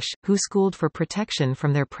fish, who schooled for protection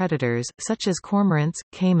from their predators, such as cormorants,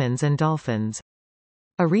 caimans and dolphins.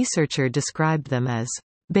 A researcher described them as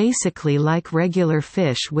basically like regular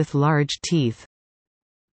fish with large teeth.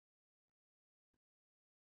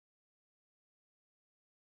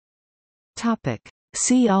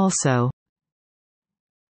 See also: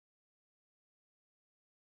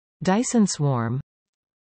 Dyson swarm,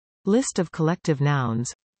 List of collective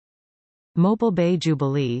nouns, Mobile Bay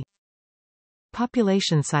Jubilee,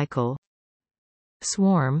 Population cycle,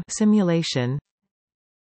 Swarm simulation,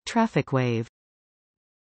 Traffic wave.